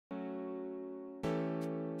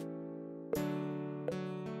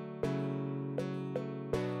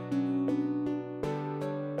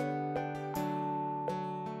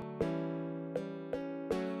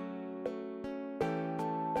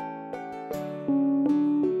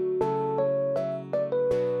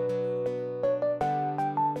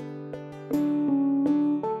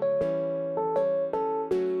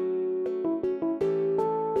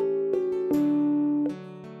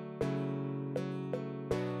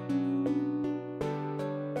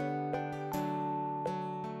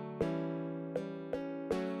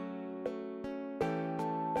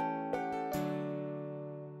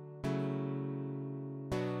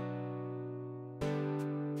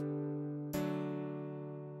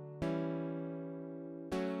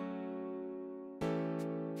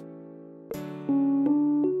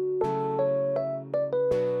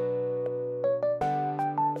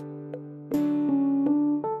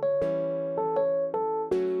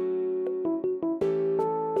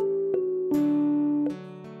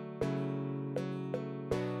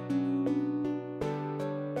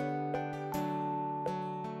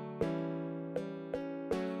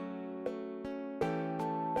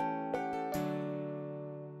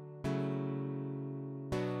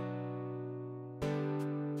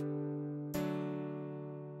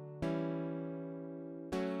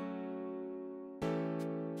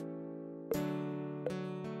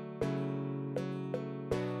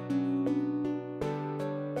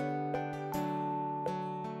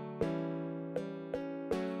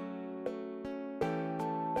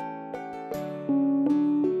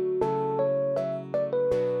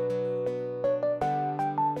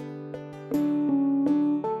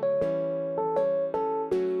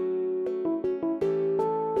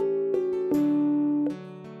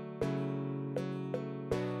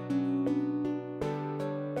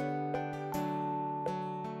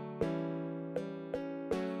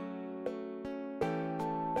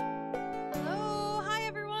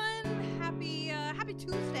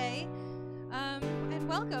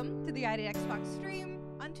the ID Xbox stream.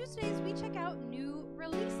 On Tuesdays, we check out new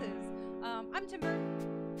releases. I'm Timber,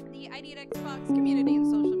 the ID Xbox community and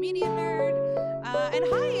social media nerd. And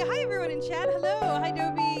hi everyone in chat. Hello, hi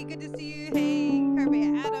Dobie, good to see you. Hey,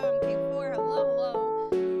 Kirby, Adam, K4, hello.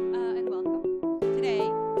 And welcome. Today,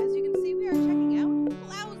 as you can see, we are checking out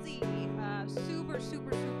Clouzy, super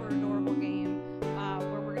adorable game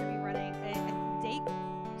where we're going to be running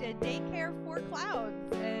a daycare for clouds,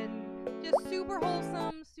 and just super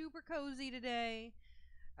wholesome, super cozy today.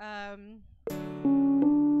 Yeah,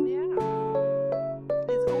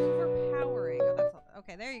 it's overpowering. Oh, that's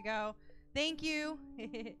okay. There you go. Thank you.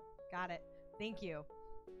 Got it. Thank you.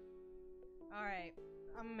 All right,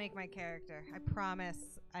 I'm gonna make my character. I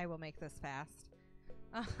promise I will make this fast.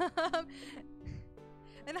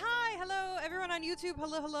 And hello everyone on YouTube.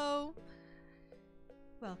 Hello.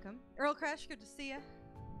 Welcome, Earl Crush. Good to see you.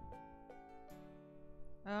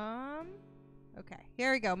 Okay,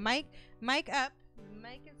 here we go. Mic up.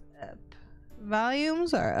 Mic is up.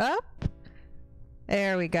 Volumes are up.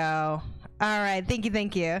 There we go. All right,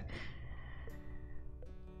 thank you.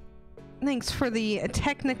 Thanks for the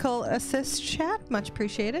technical assist, chat. Much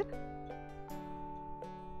appreciated.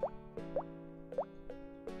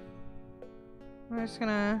 We're just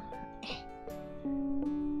gonna...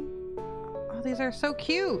 Oh, these are so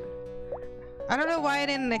cute. I don't know why I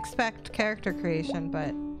didn't expect character creation,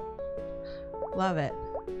 but love it.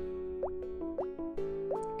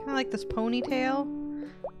 Kind of like this ponytail.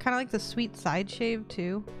 Kind of like the sweet side shave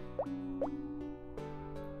too.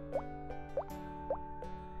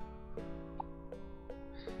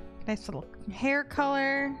 Nice little hair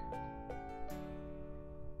color.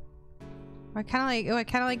 I kind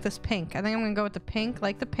of like this pink. I think I'm gonna go with the pink.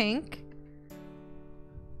 Like the pink.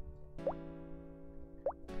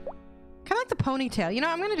 Kind of like the ponytail. You know,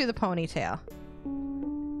 I'm gonna do the ponytail.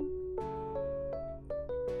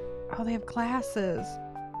 Oh, they have glasses.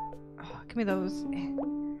 Oh, give me those.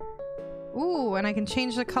 Ooh, and I can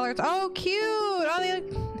change the colors. Oh, cute! Oh,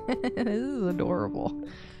 this is adorable.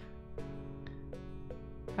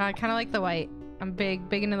 I kind of like the white. I'm big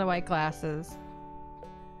into the white glasses.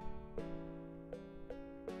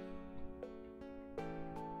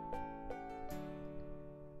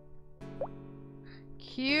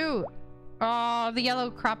 Cute. Oh, the yellow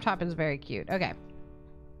crop top is very cute. Okay.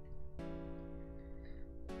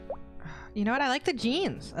 You know what? I like the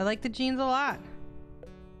jeans. I like the jeans a lot.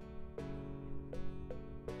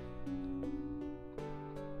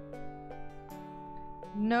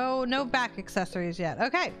 No back accessories yet.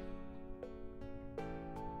 Okay.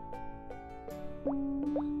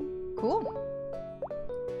 Cool.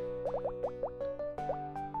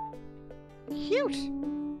 Cute.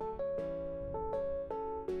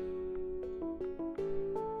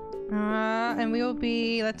 And we will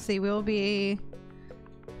be, let's see, we will be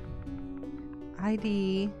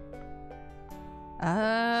ID.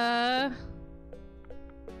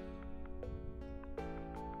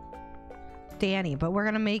 Danny, but we're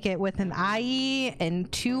gonna make it with an IE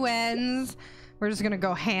and 2 N's. We're just gonna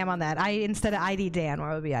go ham on that. Instead of ID Dan,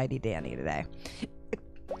 where would be ID Danny today?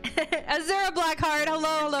 Azura Blackheart,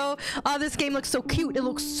 hello. Oh, this game looks so cute. It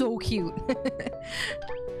looks so cute.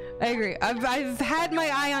 I agree. I've had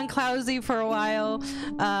my eye on Clouzy for a while.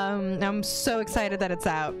 I'm so excited that it's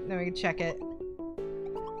out. Then we can check it.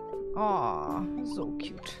 Aw, so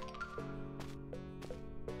cute.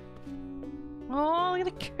 Oh, look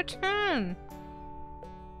at the kitten.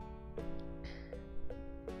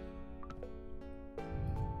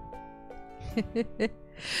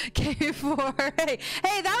 K4.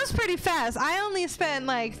 Hey, that was pretty fast. I only spent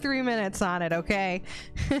like 3 minutes on it, okay?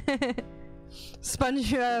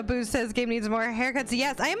 Sponge Boost says game needs more haircuts.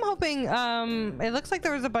 Yes, I am hoping. It looks like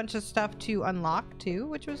there was a bunch of stuff to unlock too,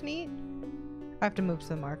 which was neat. I have to move to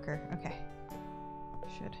the marker. Okay.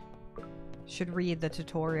 Should read the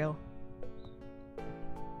tutorial.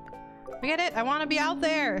 I get it. I want to be out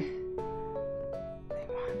there.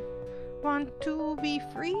 I want to be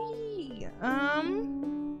free.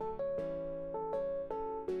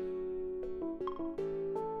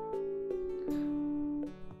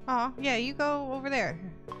 Oh, yeah, you go over there.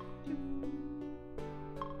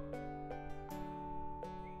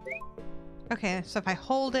 Okay, so if I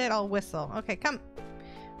hold it, I'll whistle. Okay, come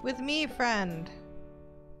with me, friend.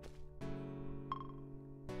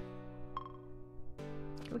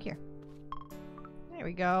 Go here. There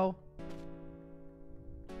we go.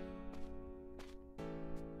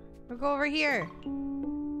 We'll go over here.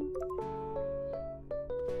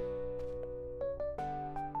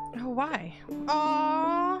 Oh, why?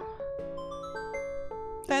 Aww.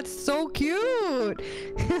 That's so cute.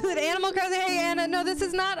 Is it Animal Crossing? Hey, Anna. No, this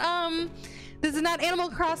is not This is not Animal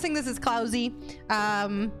Crossing. This is Clouzy.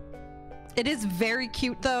 It is very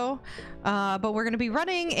cute though. But we're gonna be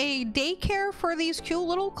running a daycare for these cute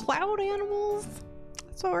little cloud animals.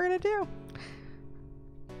 That's what we're gonna do.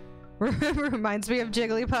 Reminds me of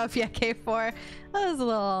Jigglypuff. Yeah, K4. That was a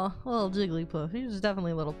little Jigglypuff. He was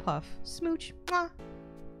definitely a little puff. Smooch. Mwah.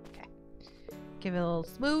 Okay. Give it a little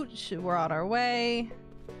smooch. We're on our way.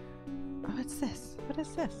 Oh, what's this? What is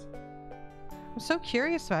this? I'm so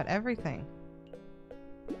curious about everything.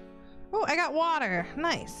 Oh, I got water.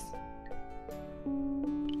 Nice.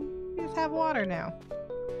 We just have water now.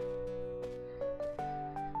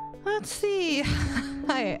 Let's see.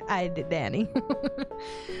 I did Danny.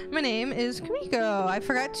 My name is Kumiko. I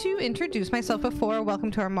forgot to introduce myself before.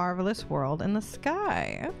 Welcome to our marvelous world in the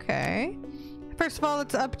sky. Okay. First of all,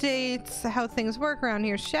 let's update how things work around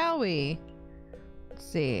here, shall we? Let's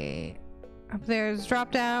see. Up there's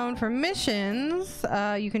drop down for missions.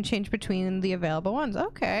 You can change between the available ones.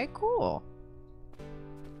 Okay, cool.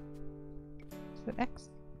 Is it X?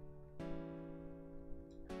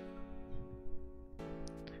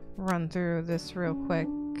 Run through this real quick.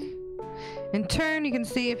 In turn, you can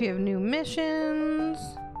see if you have new missions.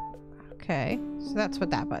 Okay, so that's what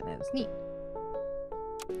that button is. Neat.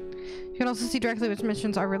 You can also see directly which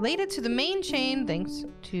missions are related to the main chain thanks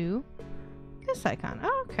to this icon.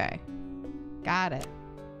 Oh, okay. Got it.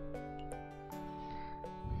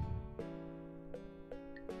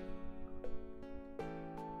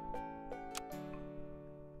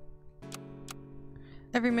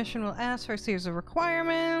 Every mission will ask for a series of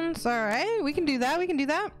requirements. All right, we can do that. We can do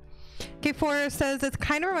that. K4 says it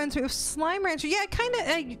kind of reminds me of Slime Rancher. Yeah, kind of.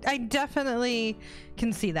 I definitely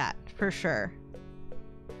can see that for sure.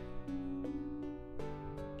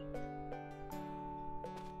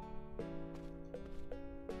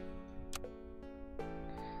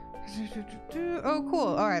 Oh,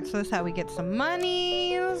 cool. All right, so this is how we get some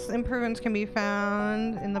monies. Improvements can be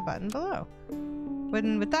found in the button below.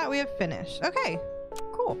 And with that, we have finished. Okay,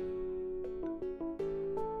 cool.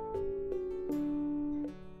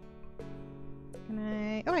 Can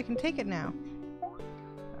I? Oh, I can take it now. All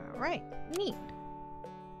right, neat.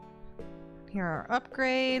 Here are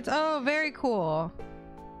upgrades. Oh, very cool.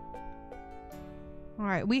 All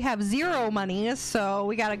right, we have 0 money, so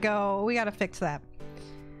we gotta go. We gotta fix that.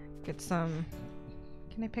 Get some.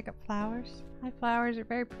 Can I pick up flowers? Hi, flowers are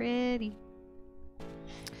very pretty.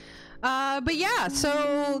 But yeah,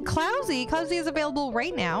 so Clouzy is available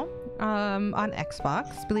right now on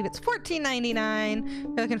Xbox. I believe it's $14.99. If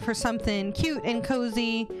you're looking for something cute and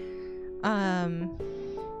cozy,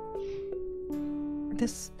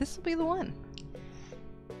 this will be the one.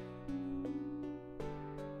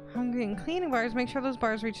 Hungry and cleaning bars. Make sure those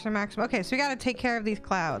bars reach their maximum. Okay, so we gotta take care of these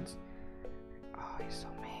clouds. Oh, he's so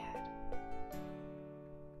mad.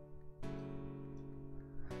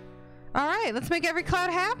 All right, let's make every cloud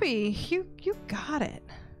happy. You got it.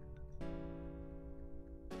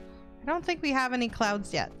 I don't think we have any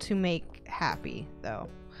clouds yet to make happy, though.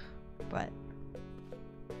 But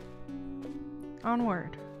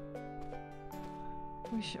onward.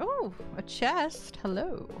 Oh, a chest.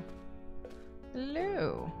 Hello.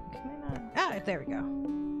 Hello. Can I not? Ah, there we go.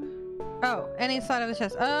 Oh, any slot of the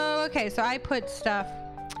chest. Oh, okay. So I put stuff.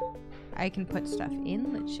 I can put stuff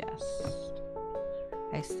in the chest.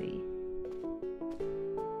 I see.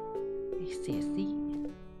 I see.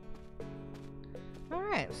 All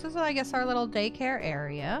right. So this is, I guess, our little daycare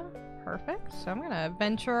area. Perfect. So I'm gonna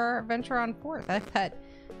venture on forth. I like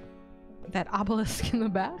that obelisk in the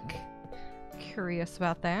back. Curious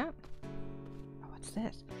about that. Oh, what's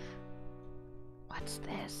this? What's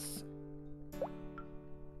this?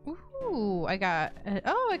 Ooh, I got...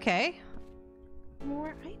 oh, okay.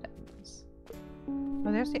 More items.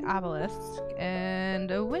 Oh, there's the obelisk.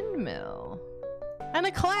 And a windmill. And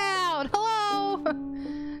a cloud! Hello! Do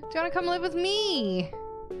you want to come live with me?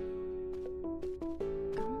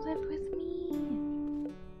 Come live with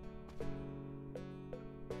me.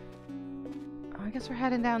 Oh, I guess we're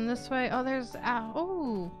heading down this way. Oh, there's...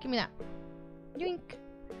 oh, give me that. Yoink.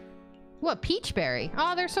 What, peachberry?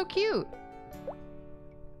 Oh, they're so cute.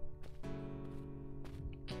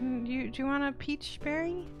 Do you want a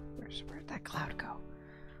peachberry? Where'd that cloud go?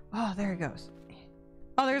 Oh, there it goes.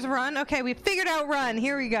 Oh, there's Run. Okay, we figured out Run.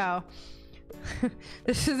 Here we go.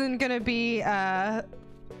 This isn't gonna be Feta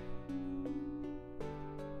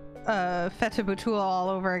Boutoul all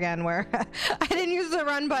over again, where I didn't use the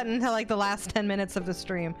Run button until like the last 10 minutes of the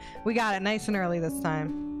stream. We got it nice and early this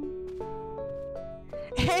time.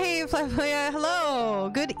 Hey, Flavia, hello.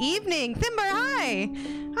 Good evening. Thimber, hi.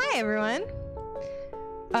 Hi, everyone.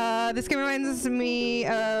 This game reminds me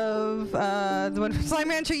of the one from Slime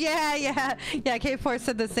Rancher. Yeah. K4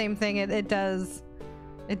 said the same thing. It does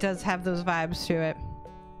have those vibes to it.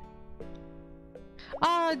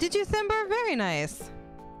 Oh, did you, Thimber? Very nice.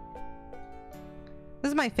 This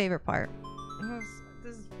is my favorite part.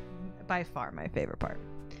 This is by far my favorite part.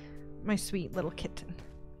 My sweet little kitten.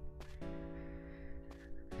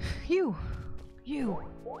 You.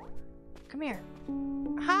 Come here.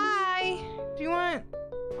 Hi. Do you want...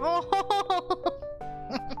 Oh.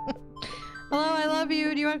 Hello, I love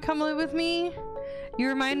you. Do you want to come live with me? You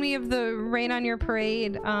remind me of the Rain on Your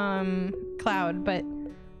Parade Cloud, but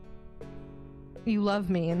you love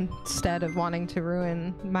me instead of wanting to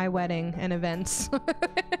ruin my wedding and events.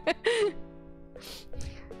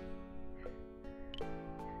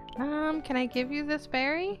 Can I give you this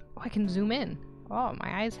berry? Oh, I can zoom in. Oh,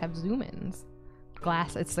 my eyes have zoom ins.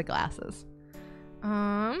 It's the glasses.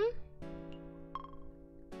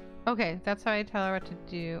 Okay, that's how I tell her what to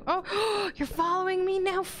do. Oh, you're following me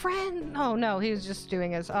now, friend. Oh no, he was just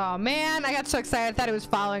doing his. Oh man, I got so excited. I thought he was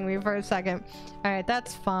following me for a second. All right,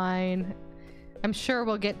 that's fine. I'm sure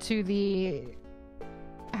we'll get to the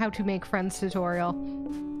how to make friends tutorial.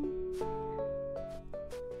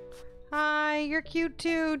 Hi, you're cute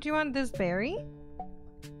too. Do you want this berry?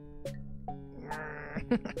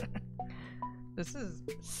 This is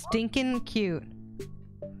stinking cute.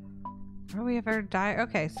 Oh, we have our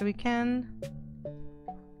okay, so we can...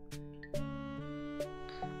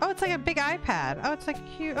 Oh, it's like a big iPad. Oh, it's like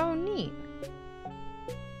cute. Oh, neat.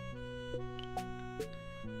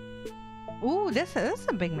 Ooh, this is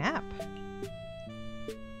a big map.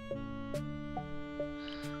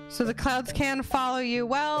 So the clouds can follow you.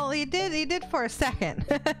 Well, he did for a second.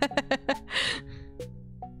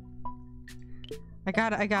 I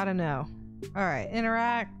gotta know. All right,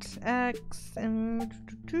 interact, X, and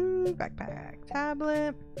backpack,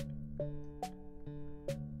 tablet.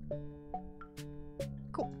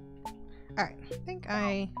 Cool. All right, I think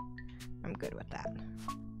I'm good with that.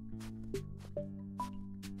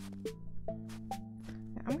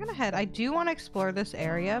 I'm gonna head. I do want to explore this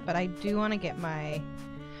area, but I do want to get my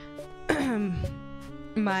I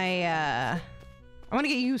want to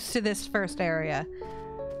get used to this first area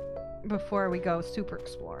before we go super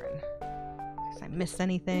exploring. If I missed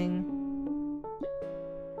anything.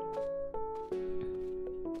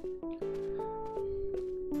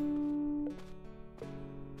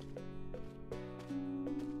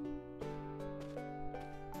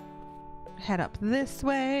 Head up this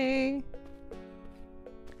way.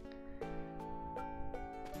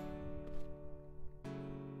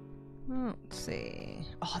 Let's see.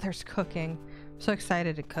 Oh, there's cooking. I'm so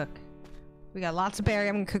excited to cook. We got lots of berries.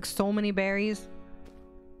 I'm gonna cook so many berries.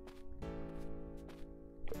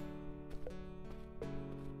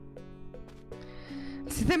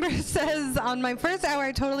 Simber says, on my first hour,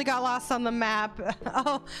 I totally got lost on the map.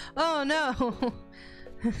 Oh no.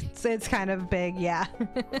 It's kind of big, yeah.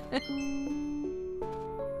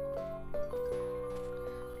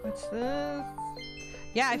 What's this?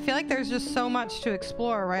 Yeah, I feel like there's just so much to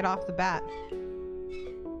explore right off the bat.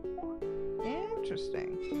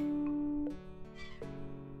 Interesting.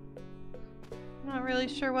 Not really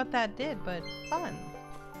sure what that did, but fun.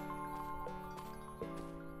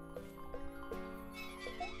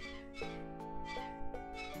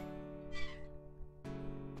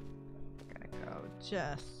 Gotta go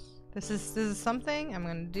just... This is something. I'm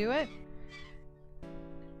gonna do it.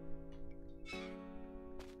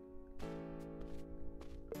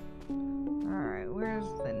 Alright, where's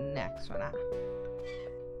the next one at?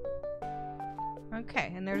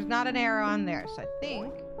 Okay, and there's not an arrow on there, so I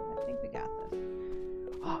think we got this.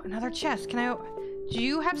 Oh, another chest. Can I... Do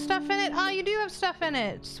you have stuff in it? Oh, you do have stuff in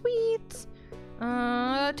it. Sweet.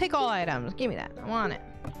 Take all items. Give me that. I want it.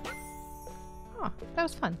 Oh, that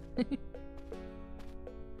was fun.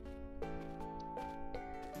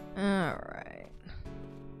 Alright.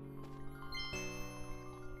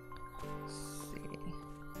 Let's see.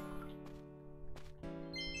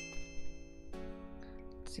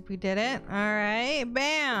 Let's see if we did it. Alright,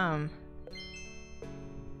 bam!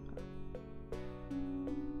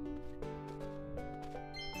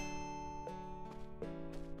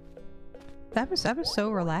 That was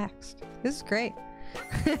so relaxed. This is great.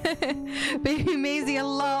 Baby Maisie,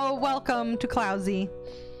 hello! Welcome to Clouzy.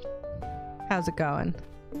 How's it going?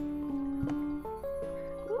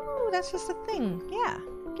 Ooh, that's just a thing. Yeah.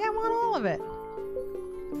 Yeah, I want all of it.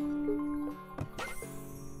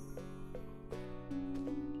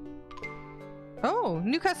 Oh,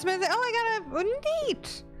 new customization. Oh, I got a... Oh,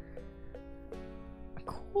 neat!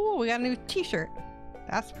 Cool, we got a new t-shirt.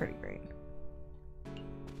 That's pretty great.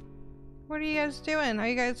 What are you guys doing? Are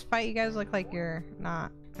you guys fight? You guys look like you're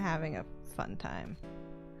not having a fun time.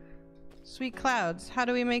 Sweet clouds, how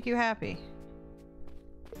do we make you happy?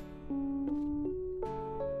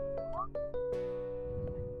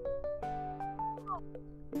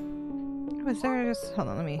 Was there just... Hold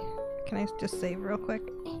on, let me... Can I just save real quick?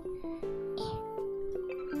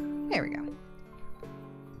 There we go.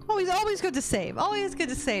 Always good to save. Always good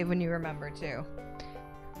to save when you remember to.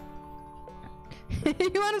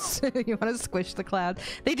 you want to squish the cloud.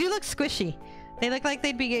 They do look squishy. They look like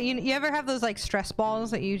they'd be... You ever have those like stress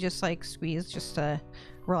balls that you just like squeeze just to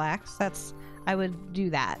relax? I would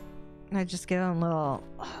do that. I'd just give them little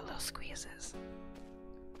squeezes.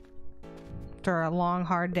 After a long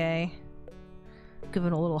hard day.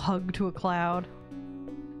 Giving a little hug to a cloud.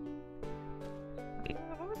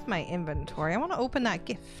 What's my inventory? I want to open that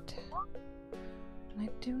gift. And I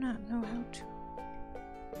do not know how to.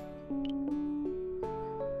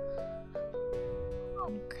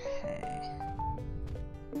 Okay.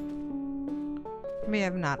 We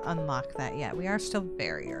have not unlocked that yet. We are still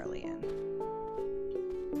very early in.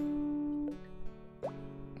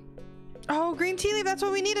 Oh, green tea leaf. That's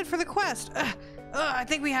what we needed for the quest. I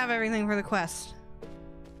think we have everything for the quest.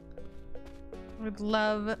 Would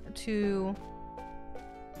love to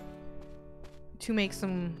make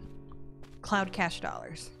some cloud cash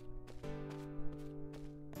dollars.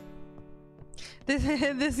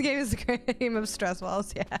 This game is a great game of stress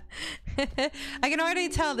balls. Yeah, I can already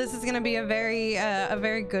tell this is gonna be a very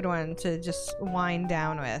good one to just wind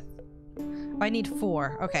down with. Oh, I need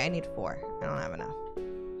 4. Okay, I need 4. I don't have enough.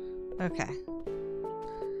 Okay.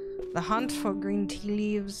 The hunt for green tea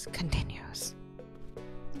leaves continues.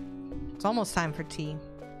 It's almost time for tea.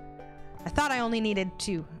 I thought I only needed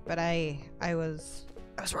 2, but I was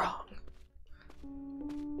wrong.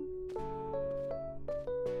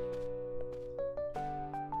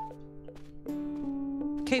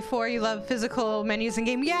 K4, you love physical menus in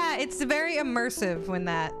game. Yeah, it's very immersive when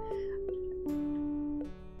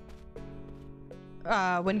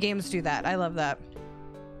when games do that. I love that.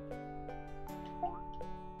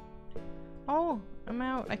 Oh, I'm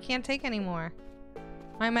out. I can't take any more.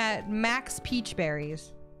 I'm at max peach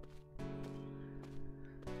berries.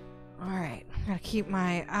 Alright, gotta keep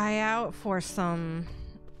my eye out for some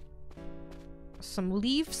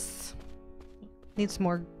leaves. Need some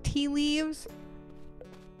more tea leaves.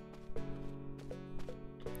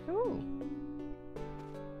 Ooh.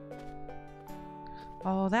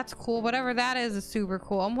 Oh, that's cool. Whatever that is super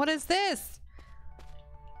cool. And what is this?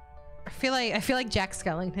 I feel like Jack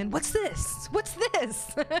Skellington. What's this? What's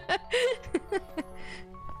this?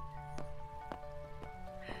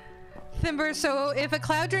 Thimber, so if a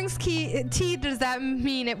cloud drinks tea, does that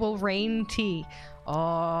mean it will rain tea?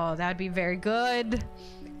 Oh, that'd be very good.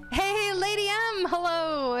 Hey, Lady M,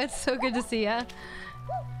 hello. It's so good to see ya.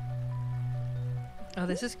 Oh,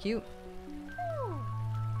 this is cute.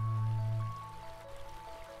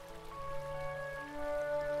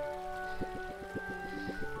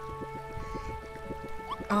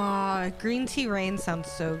 Oh, green tea rain sounds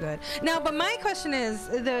so good. Now, but my question is,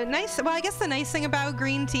 I guess the nice thing about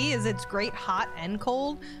green tea is it's great hot and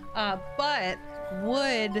cold, but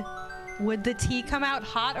would the tea come out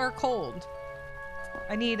hot or cold?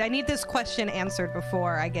 I need this question answered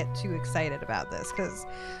before I get too excited about this, because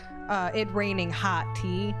it raining hot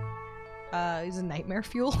tea is a nightmare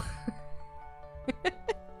fuel.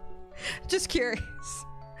 Just curious.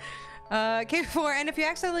 K4, and if you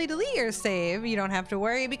accidentally delete your save, you don't have to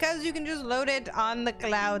worry because you can just load it on the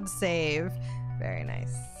cloud save. Very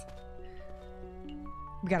nice.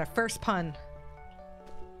 We got our first pun.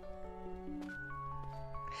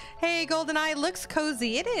 Hey, GoldenEye, looks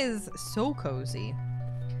cozy. It is so cozy.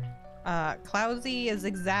 Clouzy is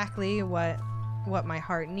exactly what my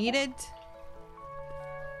heart needed.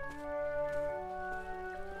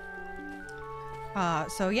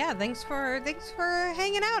 So yeah, thanks for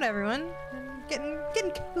hanging out, everyone. Getting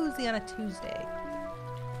cozy on a Tuesday.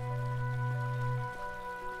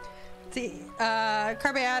 See,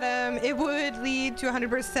 Carpe Adam, it would lead to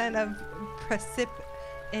 100% of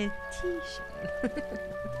precipitation.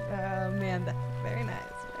 Oh man, that's very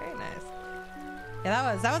nice, very nice.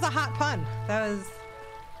 Yeah, that was a hot pun. That was.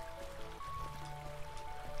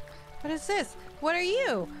 What is this? What are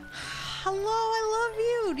you? Hello, I love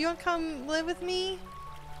you. Do you want to come live with me?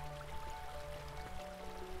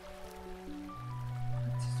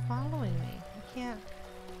 It's just following me. I can't.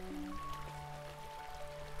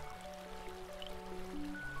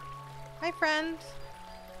 Hi, friend.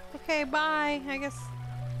 Okay, bye. I guess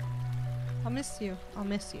I'll miss you. I'll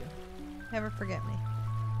miss you. Never forget me.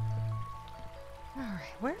 All right.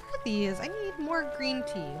 where are these? I need more green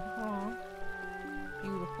tea. Aw.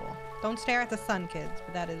 Beautiful. Don't stare at the sun, kids,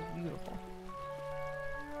 but that is beautiful.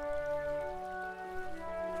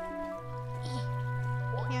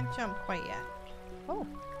 Can't jump quite yet. Oh.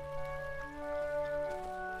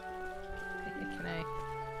 Can I?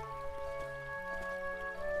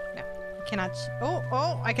 No. I cannot.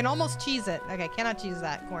 Oh, I can almost cheese it. Okay, cannot cheese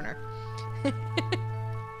that corner.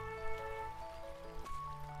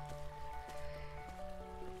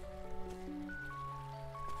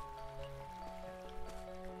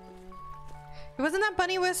 Wasn't that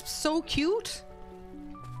bunny wisp so cute?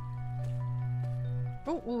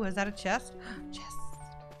 Oh, ooh, is that a chest? Chest.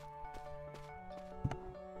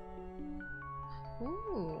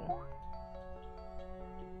 Ooh.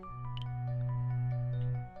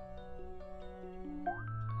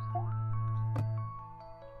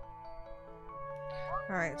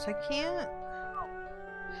 Alright, so I can't...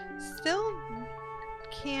 Still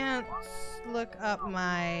can't look up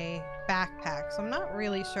my backpack, so I'm not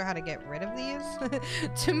really sure how to get rid of these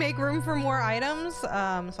to make room for more items. So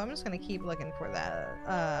I'm just gonna keep looking for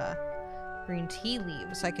that green tea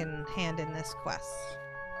leaves so I can hand in this quest.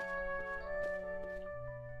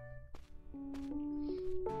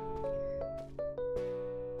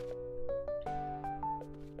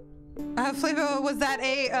 Flavo, was that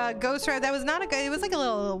a ghost ride? That was not a. It was like a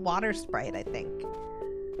little water sprite, I think.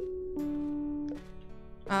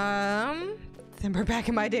 Remember back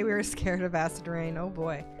in my day, we were scared of acid rain. Oh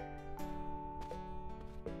boy.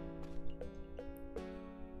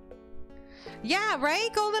 Yeah, right,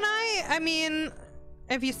 GoldenEye? I mean,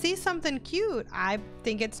 if you see something cute, I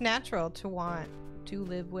think it's natural to want to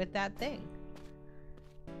live with that thing.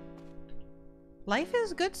 Life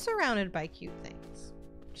is good surrounded by cute things.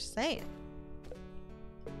 Just saying.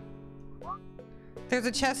 There's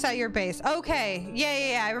a chest at your base. Okay.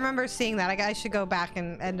 Yeah. I remember seeing that. I should go back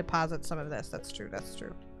and deposit some of this. That's true. That's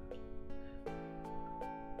true.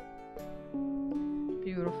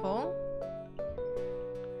 Beautiful.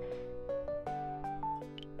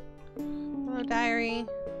 Hello, diary.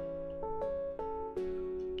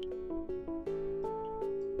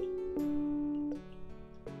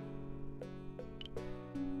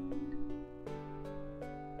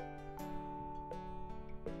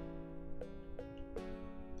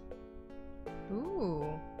 Ooh.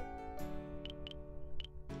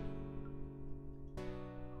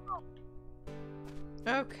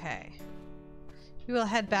 Okay. We will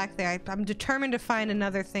head back there. I'm determined to find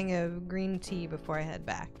another thing of green tea before I head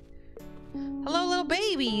back. Hello, little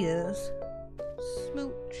babies.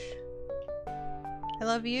 Smooch. I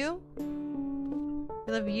love you.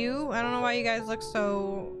 I love you. I don't know why you guys look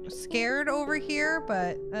so scared over here,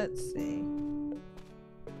 but let's see.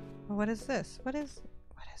 What is this? What is this?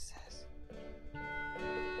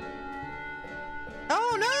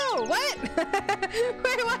 Oh no! What?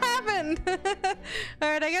 Wait, what happened?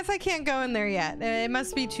 Alright, I guess I can't go in there yet. It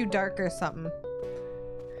must be too dark or something.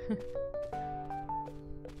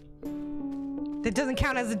 That doesn't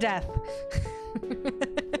count as a death.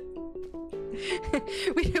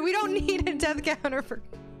 we don't need a death counter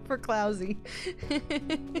for Clouzy.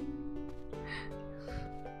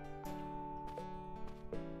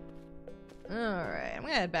 Alright, I'm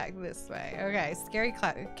gonna head back this way. Okay, scary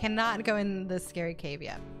cloud. Cannot go in the scary cave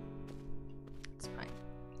yet. It's fine.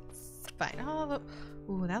 It's fine. Oh,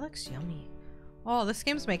 ooh, that looks yummy. Oh, this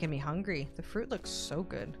game's making me hungry. The fruit looks so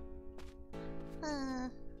good.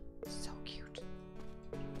 So cute.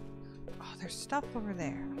 Oh, there's stuff over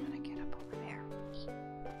there. I'm gonna get up over there.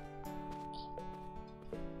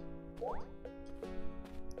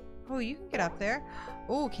 Oh, you can get up there.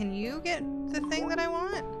 Oh, can you get the thing that I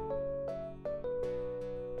want?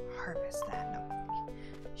 Harvest that. No,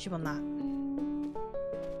 she will not.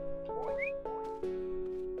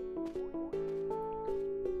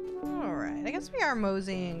 Alright, I guess we are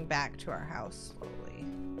moseying back to our house slowly.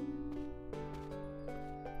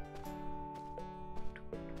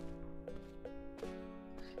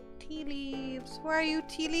 Tea leaves. Where are you,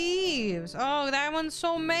 tea leaves? Oh, that one's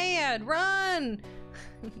so mad. Run!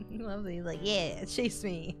 Lovely. He's like, yeah, chase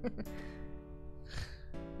me.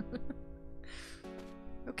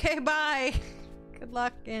 Okay, bye. Good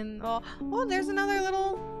luck and oh, there's another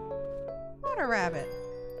little water rabbit.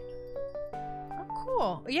 Oh,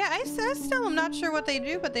 cool. Yeah, I still am not sure what they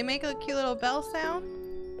do, but they make a cute little bell sound.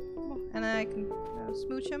 And then I can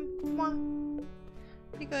smooch him. Mwah.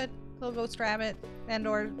 Pretty good. Little ghost rabbit and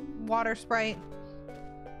or water sprite.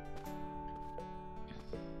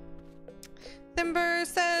 Timber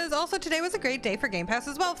says, also today was a great day for Game Pass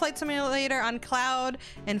as well. Flight Simulator on cloud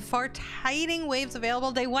and Far Tiding Waves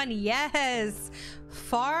available day 1. Yes,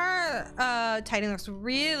 Far Tiding looks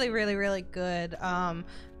really, really, really good.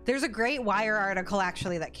 There's a great Wire article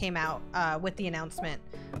actually that came out with the announcement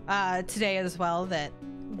today as well that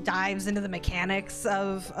dives into the mechanics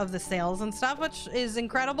of the sales and stuff, which is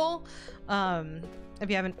incredible.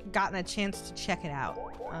 If you haven't gotten a chance to check it out,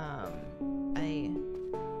 I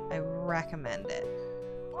recommend it.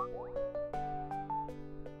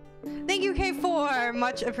 Thank you, K4.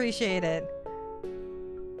 Much appreciated.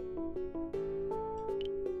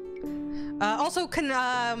 Also,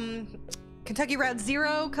 Kentucky Route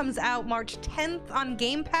Zero comes out March 10th on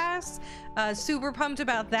Game Pass. Super pumped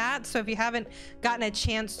about that. So if you haven't gotten a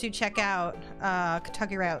chance to check out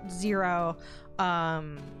Kentucky Route Zero,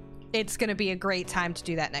 it's going to be a great time to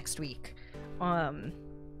do that next week.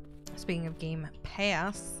 Speaking of Game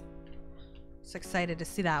Pass, just excited to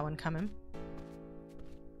see that one coming.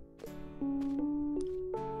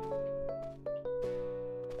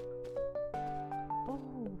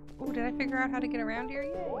 Oh, did I figure out how to get around here?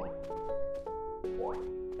 Yay!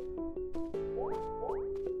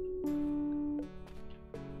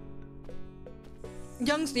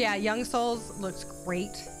 Young Souls looks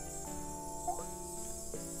great.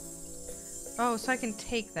 Oh, so I can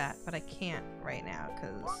take that, but I can't right now,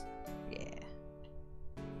 because, yeah.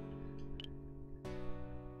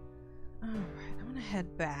 Alright, I'm gonna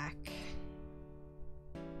head back.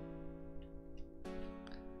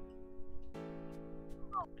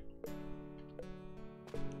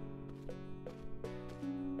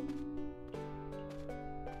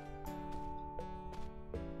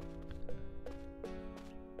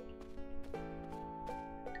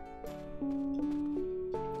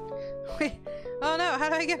 Wait, oh no, how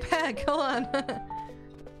do I get back? Hold on.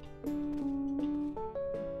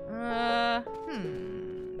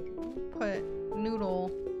 Put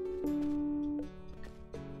noodle.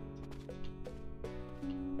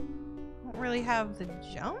 Don't really have the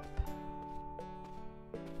jump?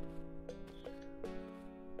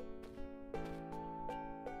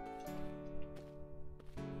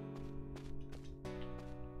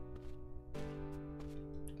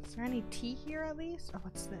 Is there any tea here at least? Oh,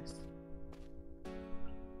 what's this?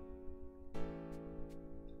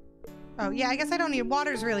 Oh, yeah, I guess I don't need...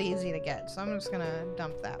 Water's really easy to get, so I'm just gonna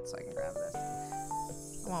dump that so I can grab this.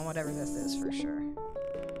 I want whatever this is for sure.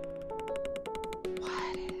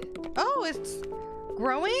 What? Oh, it's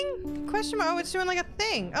growing? Question mark. Oh, it's doing like a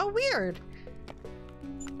thing. Oh, weird.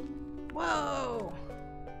 Whoa.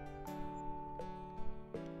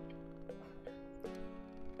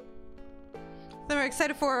 So we're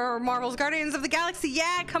excited for Marvel's Guardians of the Galaxy.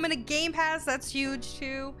 Yeah, coming to Game Pass. That's huge,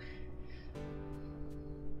 too.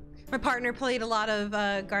 My partner played a lot of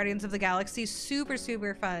Guardians of the Galaxy. Super,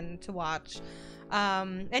 super fun to watch.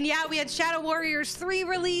 And yeah, we had Shadow Warriors 3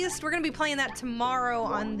 released. We're going to be playing that tomorrow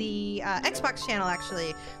on the Xbox channel,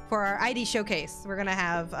 actually, for our ID showcase. We're going to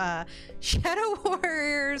have Shadow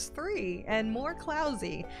Warriors 3 and more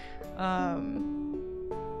Clouzy.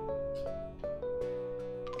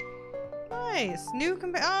 Nice.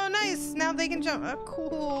 Oh, nice. Now they can jump. Oh,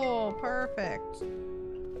 cool. Perfect.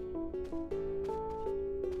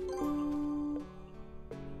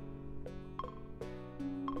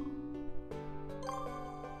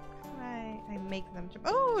 I make them jump.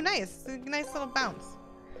 Oh, nice. A nice little bounce.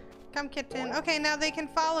 Come, kitten. Okay, now they can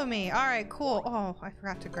follow me. All right, cool. Oh, I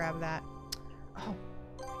forgot to grab that. Oh,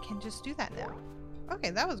 I can just do that now. Okay,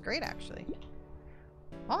 that was great, actually.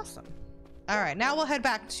 Awesome. All right, now we'll head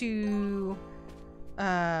back to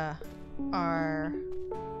our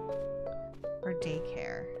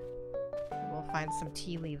daycare. We'll find some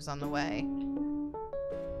tea leaves on the way.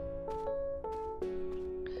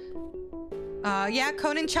 Yeah,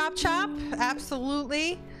 Conan Chop Chop,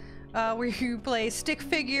 absolutely. Where you play stick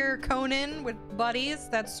figure Conan with buddies.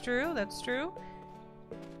 That's true, that's true.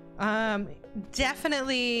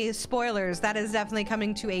 Definitely spoilers. That is definitely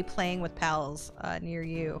coming to a Playing with Pals near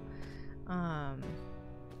you.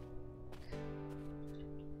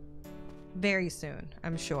 Very soon,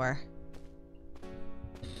 I'm sure.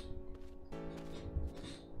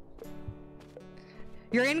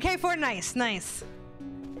 You're in K4? Nice, nice.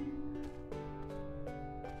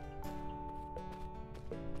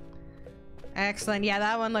 Excellent. Yeah,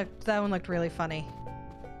 that one looked really funny.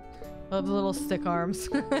 Love the little stick arms.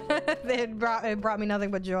 it brought me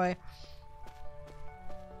nothing but joy.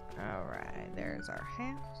 All right, there's our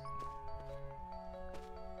house.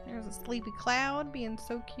 There's a sleepy cloud being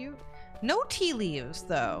so cute. No tea leaves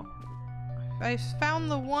though. I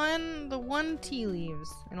found the one tea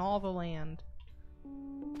leaves in all the land.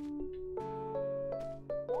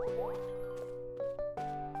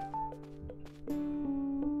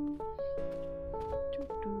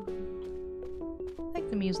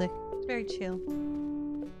 music. It's very chill.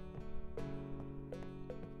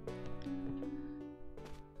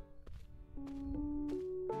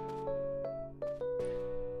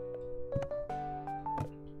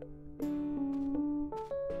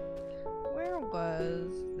 Where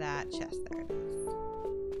was that chest? There it is.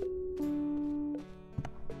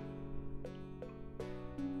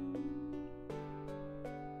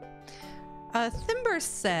 Thimber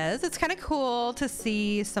says, it's kind of cool to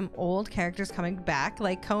see some old characters coming back.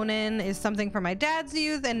 Like Conan is something from my dad's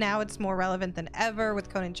youth, and now it's more relevant than ever with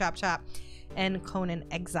Conan Chop Chop and Conan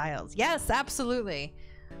Exiles. Yes, absolutely.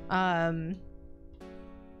 When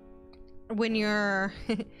you're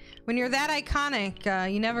when you're that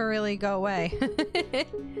iconic, you never really go away.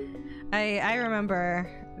 I remember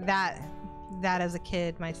that as a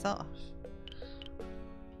kid myself.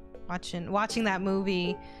 Watching that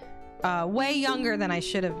movie. Way younger than I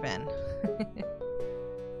should have been.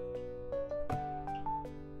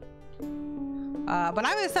 But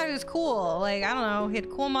I always thought it was cool. Like, I don't know, he had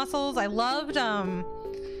cool muscles. I loved all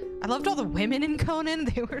the women in Conan.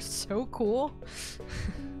 They were so cool.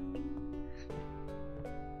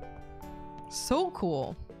 So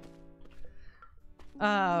cool.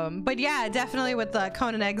 But yeah, definitely with the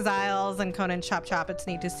Conan Exiles and Conan Chop Chop, it's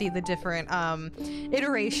neat to see the different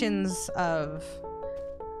iterations of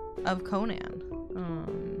Conan.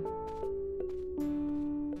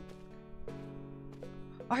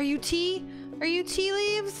 Are you tea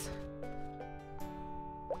leaves?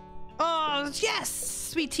 Oh yes,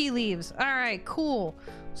 sweet tea leaves. All right, cool,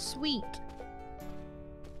 sweet.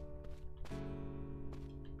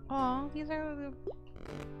 Oh, these are the...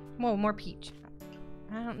 Whoa, more peach.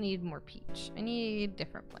 I don't need more peach. I need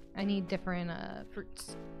different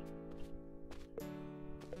fruits.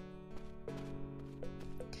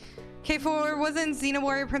 K4 wasn't Xena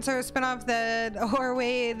Warrior Princess spinoff or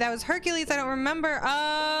wait, that was Hercules. I don't remember.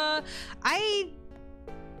 I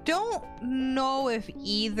don't know if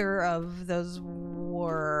either of those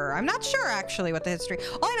were. I'm not sure actually what the history.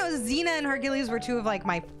 All I know is Xena and Hercules were two of like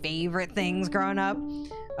my favorite things growing up.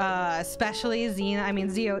 Especially Xena. I mean,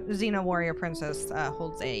 Xena Warrior Princess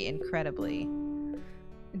holds a incredibly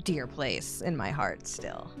dear place in my heart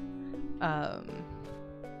still.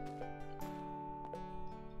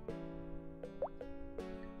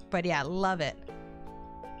 But yeah, love it.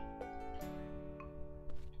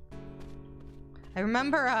 I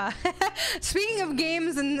remember, speaking of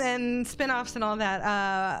games and spin-offs and all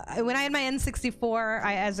that, when I had my N64,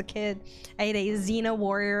 as a kid, I had a Xena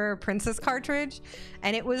Warrior Princess cartridge,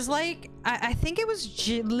 and it was like, I think it was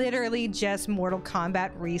literally just Mortal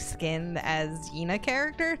Kombat reskinned as Xena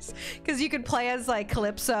characters, because you could play as like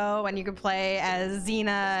Calypso, and you could play as Xena,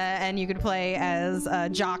 and you could play as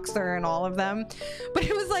Joxer and all of them, but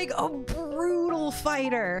it was like a brutal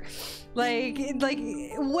fighter. Like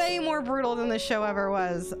way more brutal than the show ever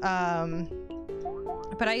was.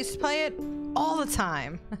 But I used to play it all the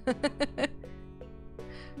time.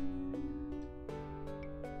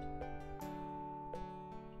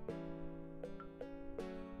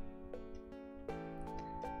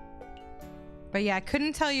 But yeah, I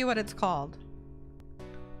couldn't tell you what it's called.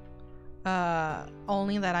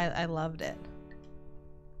 Only that I loved it.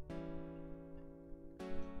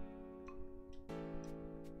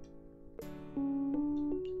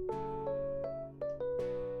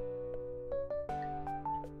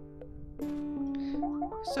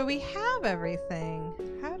 So we have everything.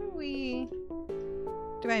 How do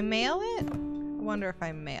I mail it? I wonder if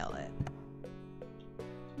I mail it.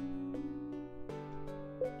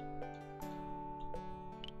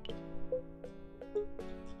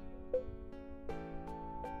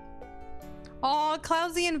 Oh,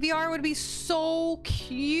 Clouzy in VR would be so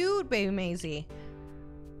cute, baby Maisie.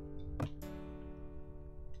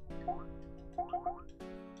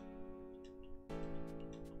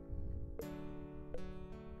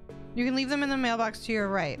 You can leave them in the mailbox to your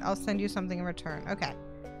right. I'll send you something in return. Okay.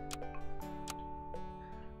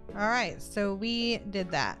 All right, so we did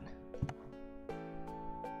that.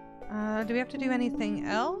 Do we have to do anything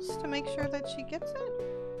else to make sure that she gets it?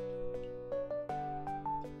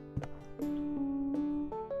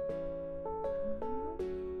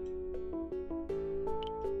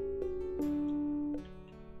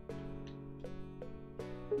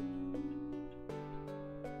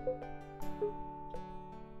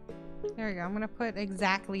 There we go. I'm gonna put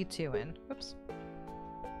exactly 2 in. Whoops.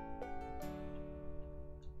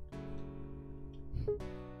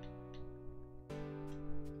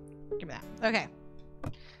 Give me that. Okay.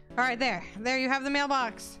 All right, there. There you have the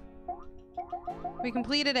mailbox. We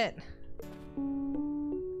completed it.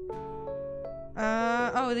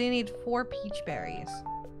 Oh, they need 4 peach berries.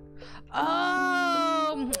 Oh,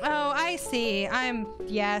 Oh, I see.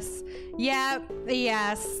 Yes.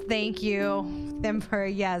 Yes, thank you.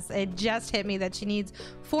 Thimper, yes. It just hit me that she needs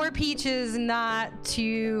 4 peaches, not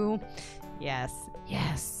 2. Yes.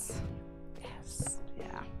 Yeah.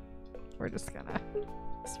 We're just gonna,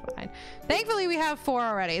 it's fine. Thankfully we have 4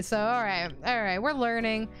 already, so all right. We're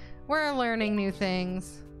learning new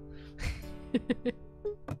things.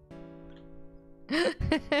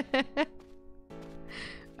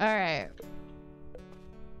 All right.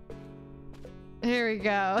 Here we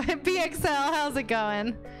go. BXL, how's it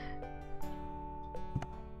going?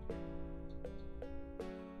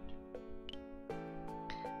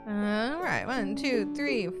 All right, 1, 2,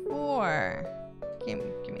 3, 4. Give me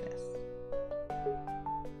this.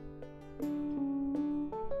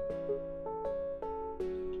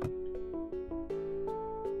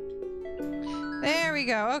 There we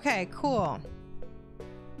go. Okay, cool.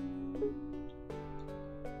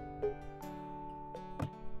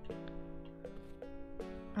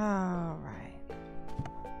 All right.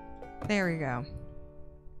 There we go.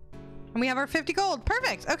 And we have our 50 gold.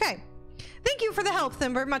 Perfect. Okay. Thank you for the help,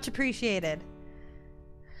 Thimber. Much appreciated.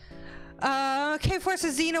 Okay,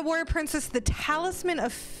 Forces Xena, Warrior Princess, the Talisman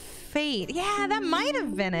of Fate. Yeah, that might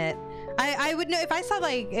have been it. I would know if I saw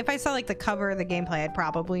like the cover of the gameplay, I'd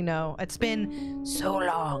probably know. It's been so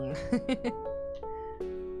long.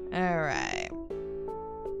 All right.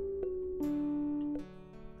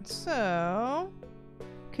 So,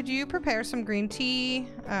 could you prepare some green tea?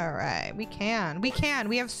 All right, we can.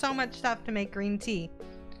 We have so much stuff to make green tea.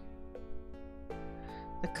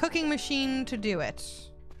 The cooking machine to do it.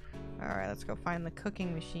 All right, let's go find the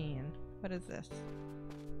cooking machine. What is this?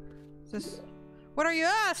 Is this? What are you?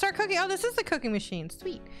 Ah, start cooking. Oh, this is the cooking machine.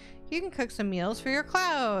 Sweet. You can cook some meals for your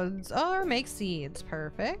clouds or make seeds.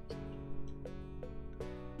 Perfect.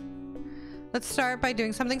 Let's start by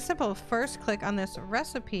doing something simple. First, click on this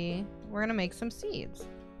recipe. We're gonna make some seeds.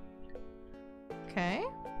 Okay.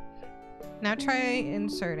 Now try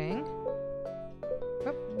inserting.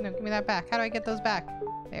 Oh, no, give me that back. How do I get those back?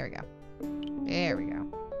 There we go. There we go.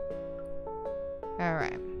 All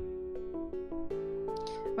right.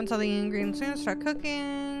 Once all the ingredients are in, start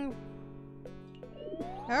cooking.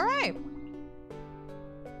 All right.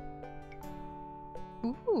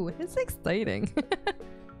 Ooh, it's exciting.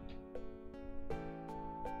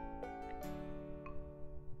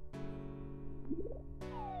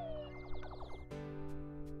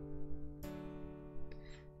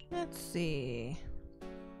 Let's see.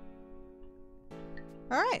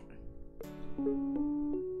 All right.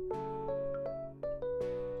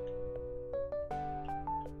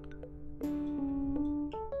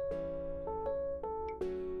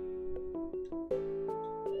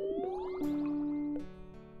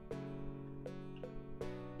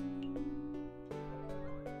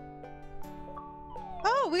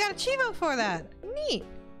 Oh, we got a Chivo for that. Neat.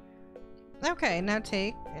 Okay, now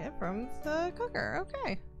take it from the cooker.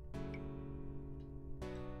 Okay.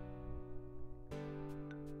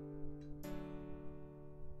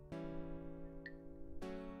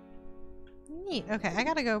 Neat. Okay, I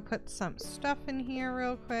gotta go put some stuff in here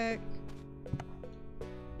real quick.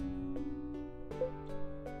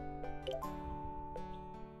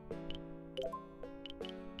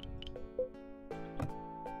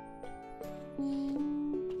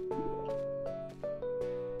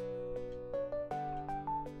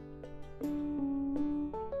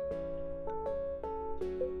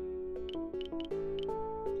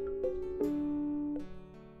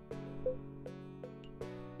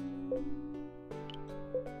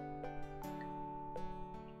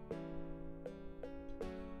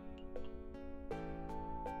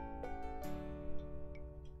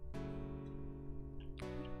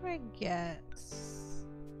 Get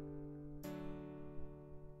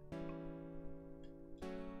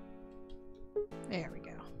there we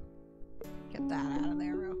go. Get that out of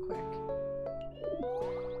there real quick.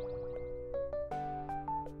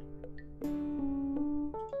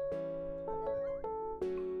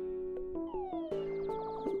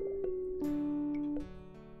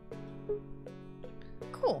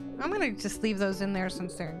 Cool. I'm gonna just leave those in there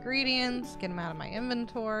since they're ingredients. Get them out of my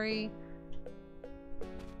inventory.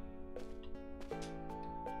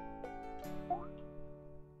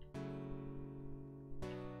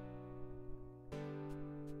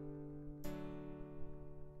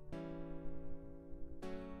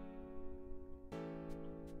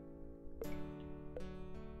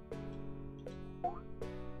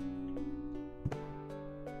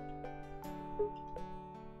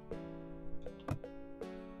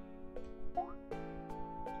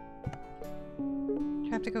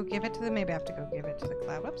 I have to go give it to them. Maybe I have to go give it to the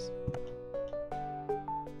cloud. Whoops.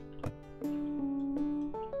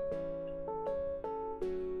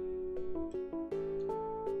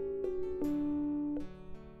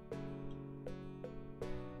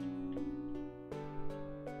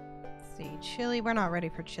 chili. We're not ready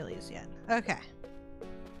for chilies yet. Okay.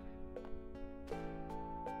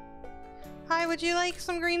 Hi, would you like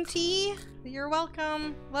some green tea? You're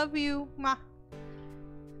welcome. Love you. Mwah.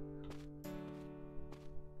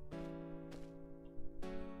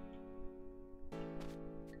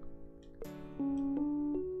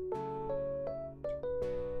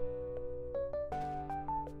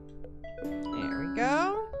 There we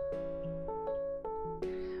go.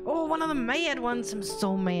 Oh, one of the mad ones. I'm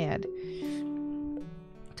so mad.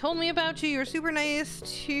 Told me about you. You're super nice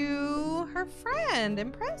to her friend.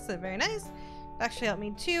 Impressive. Very nice. Actually helped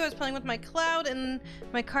me too. I was playing with my cloud and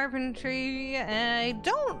my carpentry. I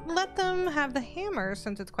don't let them have the hammer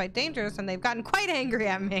since it's quite dangerous, and they've gotten quite angry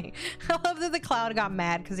at me. I love that the cloud got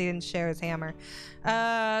mad because he didn't share his hammer.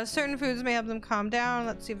 Certain foods may help them calm down.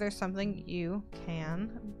 Let's see if there's something you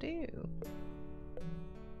can do.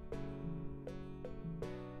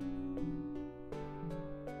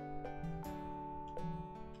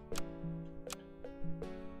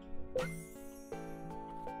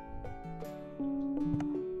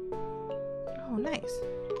 Oh, nice.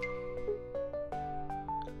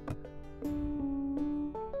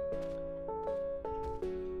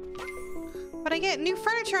 But I get new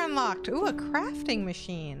furniture unlocked. Ooh, a crafting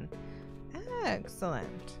machine.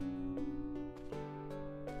 Excellent.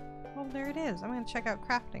 Well, there it is. I'm gonna check out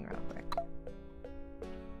crafting real quick.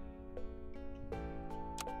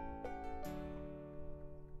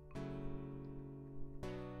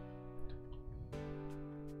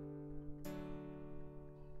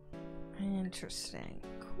 Interesting.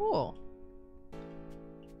 Cool.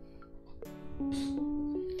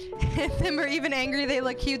 If them are even angry, they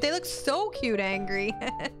look cute. They look so cute angry.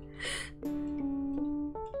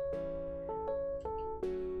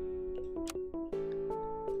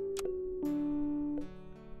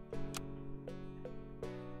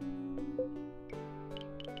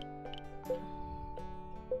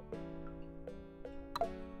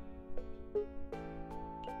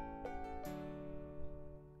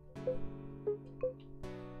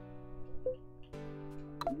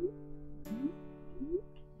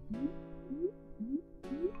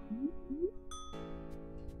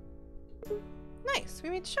 Nice, we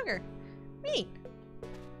made sugar. Neat.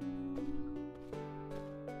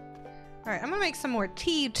 Alright, I'm gonna make some more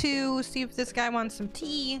tea too. See if this guy wants some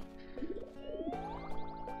tea.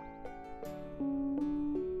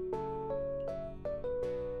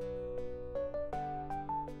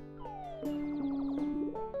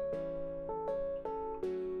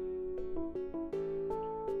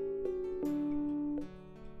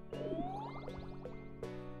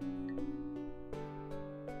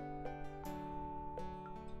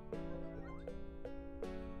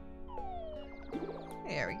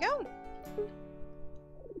 There we go.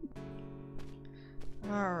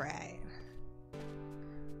 All right.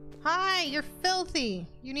 Hi, you're filthy.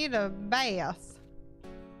 You need a bath.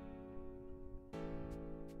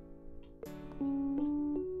 Do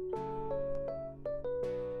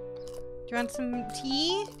you want some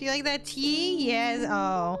tea? Do you like that tea? Yes.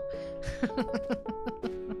 Oh.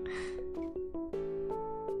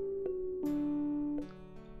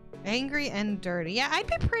 Angry and dirty. Yeah, I'd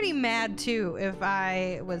be pretty mad too if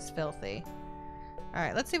I was filthy.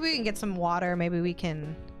 Alright, let's see if we can get some water. Maybe we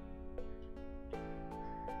can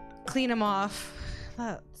clean him off.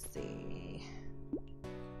 Let's see.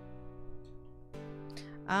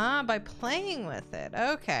 Ah, by playing with it.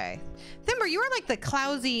 Okay. Thimber, you are like the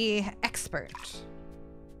Clouzy expert.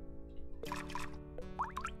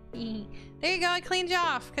 There you go, I cleaned you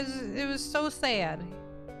off because it was so sad.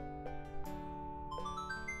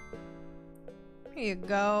 Here you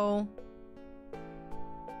go.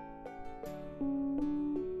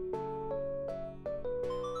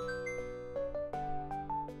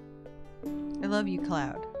 I love you,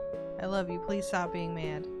 Cloud. I love you. Please stop being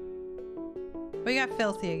mad. We got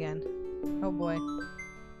filthy again. Oh boy.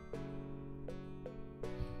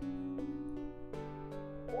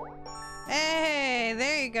 Hey,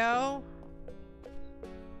 there you go.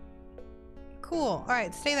 Cool. All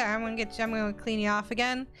right, stay there. I'm gonna get you. I'm gonna clean you off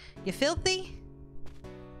again. You filthy?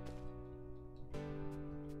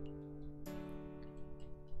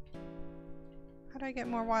 How do I get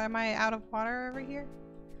more water? Am I out of water over here?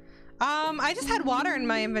 I just had water in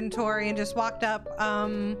my inventory and just walked up,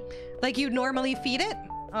 like you'd normally feed it,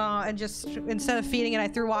 and just, instead of feeding it, I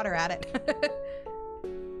threw water at it.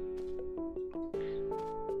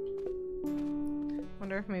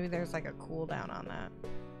 Wonder if maybe there's like a cooldown on that.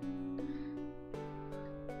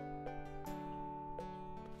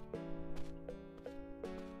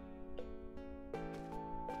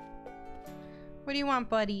 What do you want,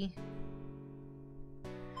 buddy?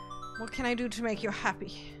 What can I do to make you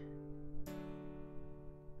happy?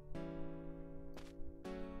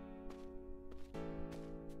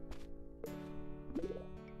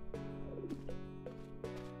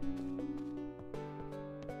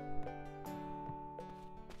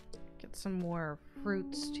 some more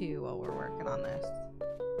fruits too while we're working on this.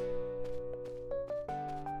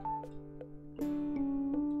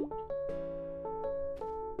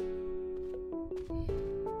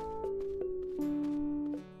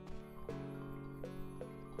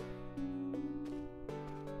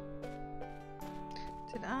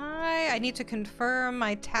 I need to confirm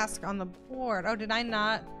my task on the board. Oh, did I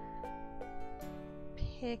not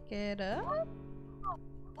pick it up?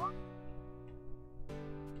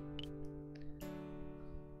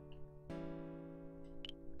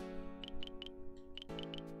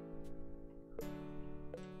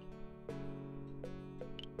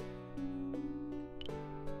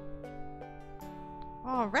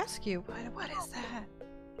 Oh, rescue. What is that?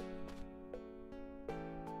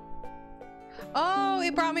 Oh,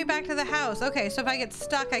 it brought me back to the house. Okay, so if I get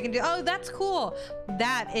stuck, I can do... Oh, that's cool.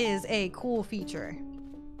 That is a cool feature.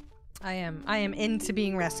 I am into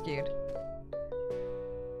being rescued.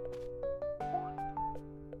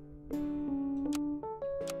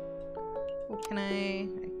 Well, I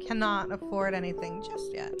cannot afford anything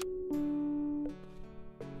just yet.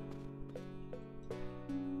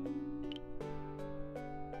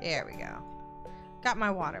 There we go. Got my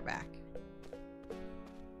water back.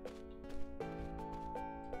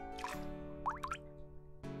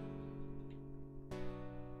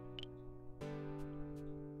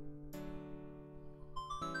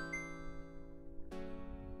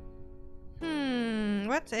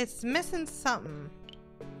 It's missing something.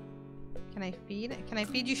 Can I feed it? Can I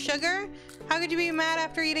feed you sugar? How could you be mad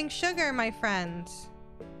after eating sugar, my friend?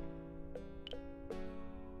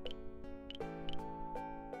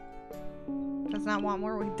 Does not want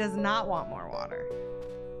more. He does not want more water.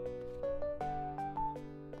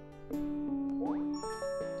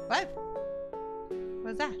 What? What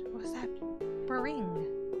was that? What was that? Bring.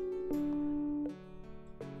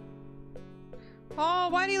 Oh,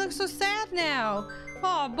 why do you look so sad now?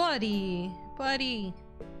 Oh, buddy. Buddy.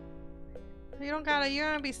 You don't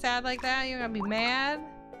gotta be sad like that. You don't gotta be mad.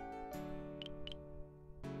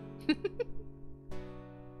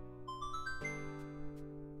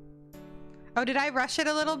 Oh, did I rush it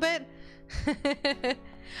a little bit?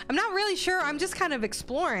 I'm not really sure. I'm just kind of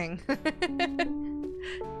exploring.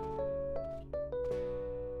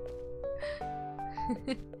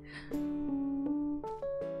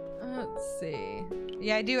 Let's see.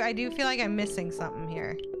 Yeah, I do feel like I'm missing something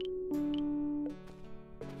here.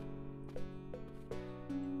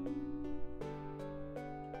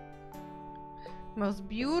 Most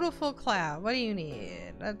beautiful cloud. What do you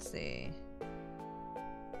need? Let's see.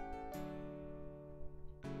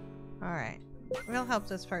 Alright. We'll help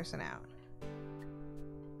this person out.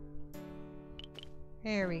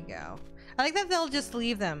 There we go. I like that they'll just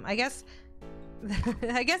leave them. I guess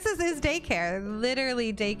I guess this is daycare.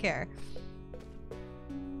 Literally daycare.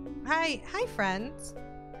 Hi friends.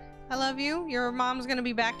 I love you. Your mom's gonna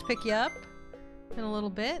be back to pick you up in a little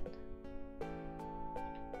bit.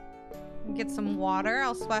 Get some water.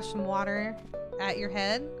 I'll splash some water at your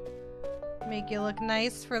head. Make you look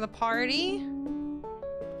nice for the party.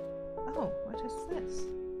 Oh, what is this?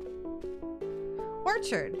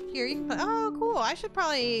 Orchard. Here, you can play. Oh, cool. I should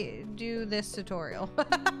probably do this tutorial.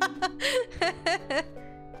 There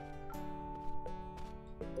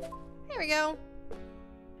we go.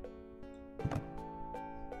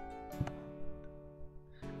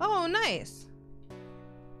 Oh, nice.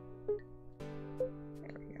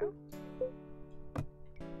 There we go.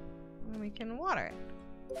 And we can water it.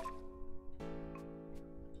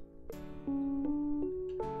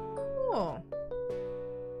 Cool.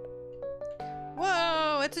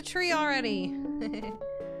 Whoa, it's a tree already.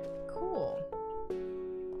 Cool.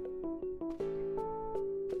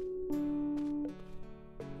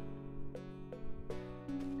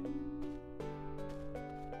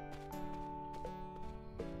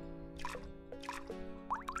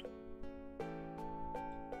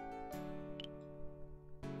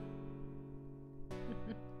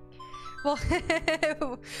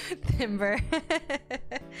 Well, Timber.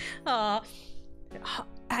 Aw.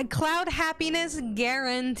 Cloud happiness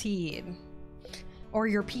guaranteed. Or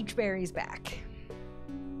your peach berries back.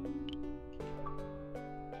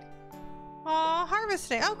 Aw,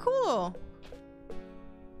 harvesting. Oh, cool.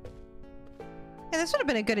 Yeah, this would have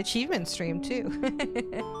been a good achievement stream, too.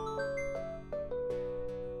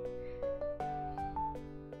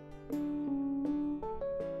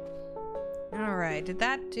 Alright, did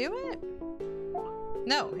that do it?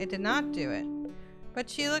 No, it did not do it. But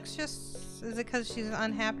she looks just... Is it because she's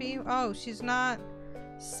unhappy? Oh, she's not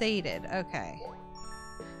sated. Okay.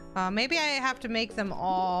 Maybe I have to make them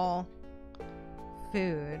all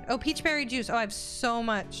food. Oh, peach berry juice. Oh, I have so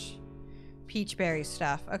much peach berry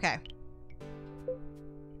stuff. Okay.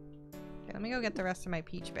 Let me go get the rest of my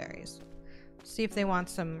peach berries. See if they want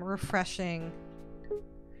some refreshing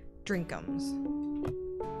drinkums.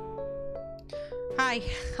 Hi.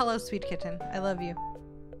 Hello, sweet kitten. I love you.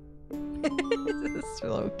 This is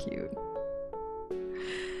so cute.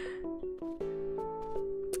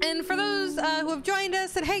 And for those who have joined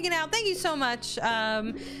us and hanging out, thank you so much.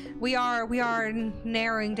 We are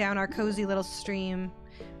narrowing down our cozy little stream.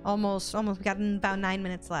 Almost we got about 9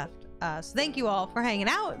 minutes left. So thank you all for hanging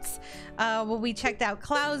out. Well, we checked out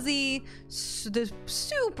Clouzy, the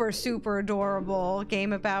super adorable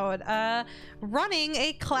game about running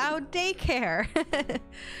a cloud daycare.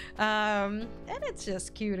 And it's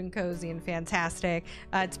just cute and cozy and fantastic.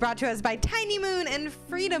 It's brought to us by Tiny Moon and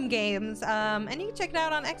Freedom Games. And you can check it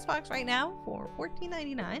out on Xbox right now for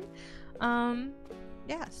 $14.99.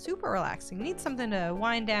 Yeah, super relaxing. Need something to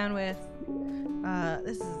wind down with.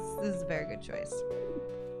 This is a very good choice.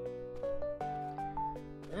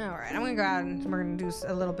 Alright, I'm gonna go out and we're gonna do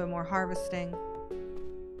a little bit more harvesting.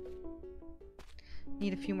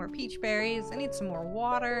 Need a few more peach berries. I need some more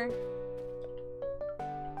water.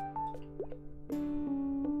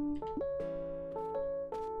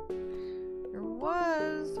 There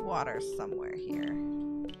was water somewhere here.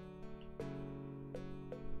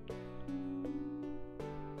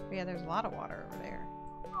 But yeah, there's a lot of water over there.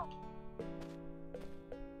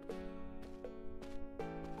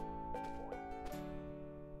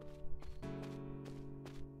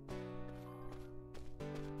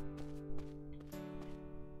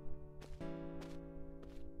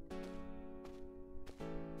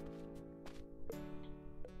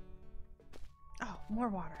 More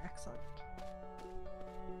water, excellent.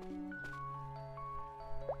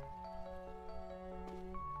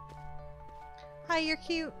 Hi, you're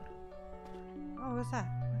cute. Oh, what's that?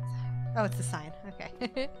 Oh, it's a sign.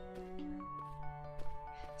 Okay.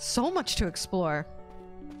 So much to explore.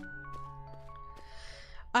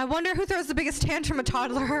 I wonder who throws the biggest tantrum, a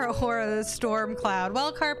toddler or the storm cloud.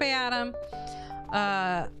 Well, Carpe Adam,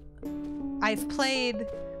 I've played,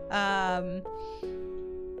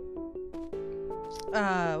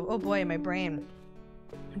 oh boy, my brain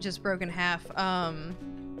just broke in half. Wow,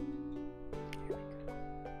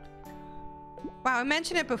 I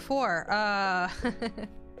mentioned it before.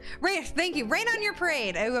 Right, thank you. Rain on Your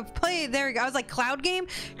Parade. I've played, there we go. I was like, cloud game?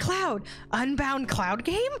 Cloud. Unbound cloud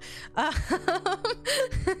game?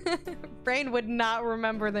 Brain would not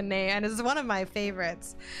remember the name, and it's one of my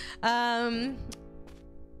favorites. But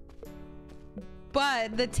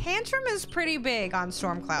the tantrum is pretty big on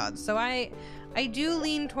storm clouds, so I do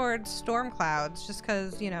lean towards storm clouds just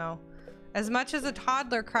because, you know, as much as a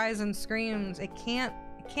toddler cries and screams, it can't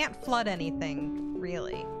flood anything,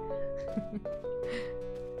 really.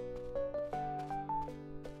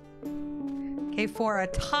 Okay, for a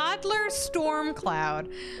toddler storm cloud.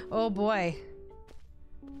 Oh boy.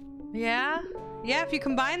 Yeah? Yeah, if you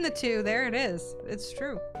combine the two, there it is. It's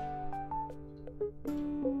true.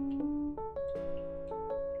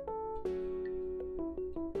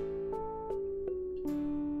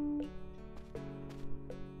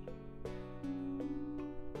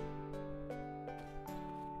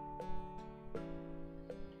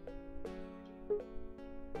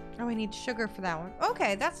 Oh, we need sugar for that one.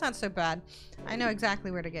 Okay, that's not so bad. I know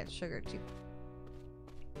exactly where to get sugar too.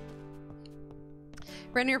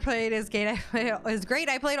 Rain on Your Parade is great.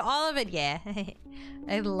 I played all of it. Yeah,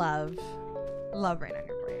 I love Rain on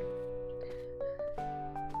Your Parade.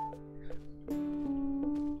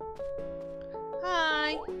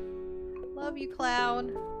 Hi, love you,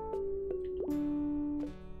 Cloud.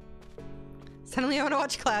 Suddenly, I want to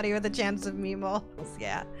watch Cloudy with a chance of meatballs.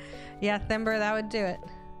 Yeah, yeah, Thimber, that would do it.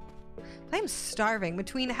 I'm starving.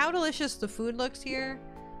 Between how delicious the food looks here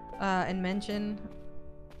and mention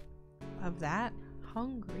of that,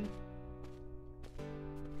 hungry.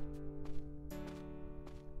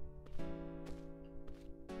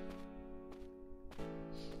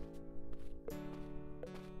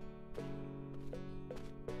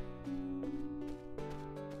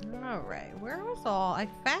 All right, where was all? I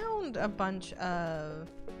found a bunch of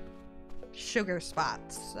sugar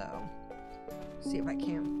spots, so see if I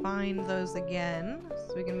can't find those again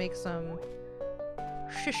so we can make some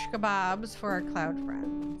shish kebabs for our cloud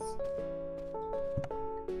friends.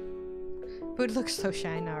 Food looks so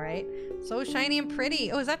shiny now, right? So shiny and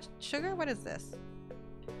pretty. Oh, is that sugar? What is this?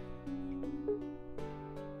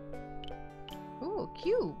 Ooh,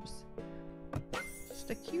 cubes. Just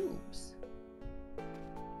the cubes.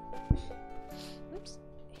 Oops.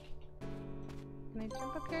 Can I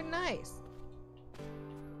jump up here? Nice.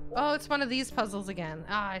 Oh, it's one of these puzzles again.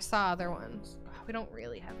 Ah, I saw other ones. Oh, we don't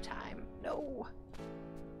really have time. No.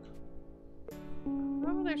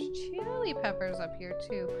 Oh, there's chili peppers up here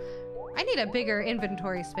too. I need a bigger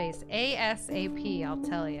inventory space. ASAP, I'll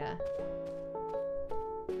tell ya.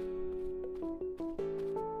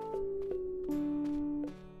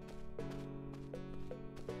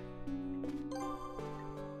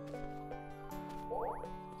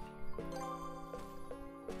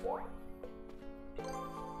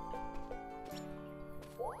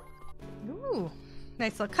 Ooh,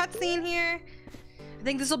 nice little cutscene here. I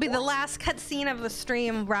think this will be the last cutscene of the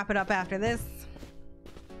stream. We'll wrap it up after this.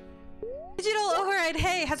 Digital override,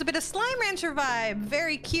 hey, has a bit of Slime Rancher vibe.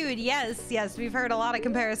 Very cute. Yes, yes, we've heard a lot of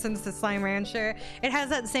comparisons to Slime Rancher. It has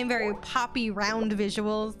that same very poppy, round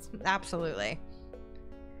visuals. Absolutely.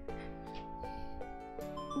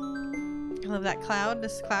 I love that cloud.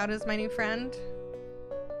 This cloud is my new friend.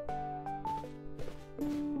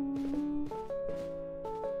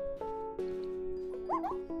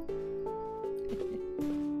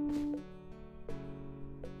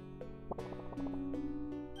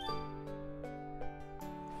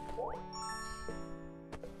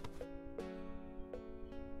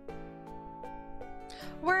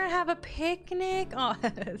 We're gonna have a picnic. Oh,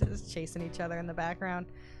 just chasing each other in the background.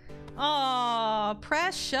 Oh,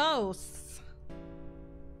 precious.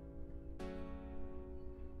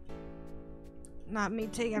 Not me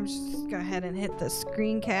taking. I'm just gonna go ahead and hit the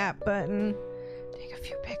screen cap button. Take a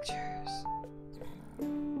few pictures.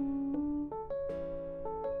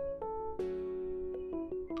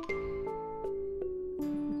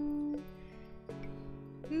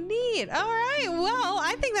 Neat. All right. Well,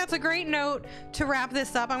 I think that's a great note to wrap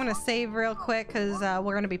this up. I'm going to save real quick because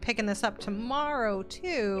we're going to be picking this up tomorrow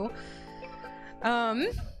too.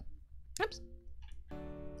 Oops.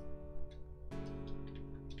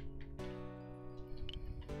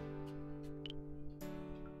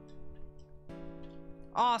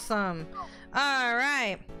 Awesome. All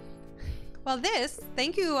right. Well,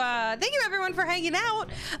 thank you everyone for hanging out.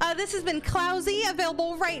 This has been Clouzy,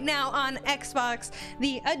 available right now on Xbox,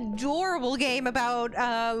 the adorable game about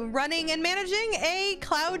running and managing a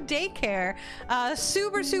cloud daycare.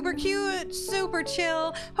 Super, super cute, super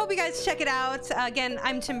chill. Hope you guys check it out. Again,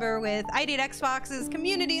 I'm Timber with ID at Xbox's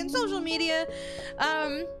community and social media.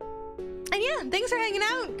 And yeah, thanks for hanging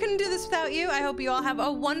out. Couldn't do this without you. I hope you all have a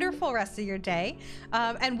wonderful rest of your day.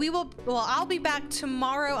 And I'll be back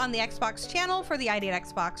tomorrow on the Xbox channel for the ID at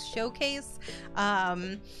Xbox showcase,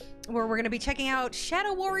 where we're going to be checking out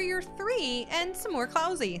Shadow Warrior 3 and some more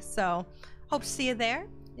Clouzy. So hope to see you there.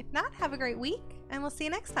 If not, have a great week, and we'll see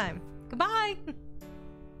you next time. Goodbye.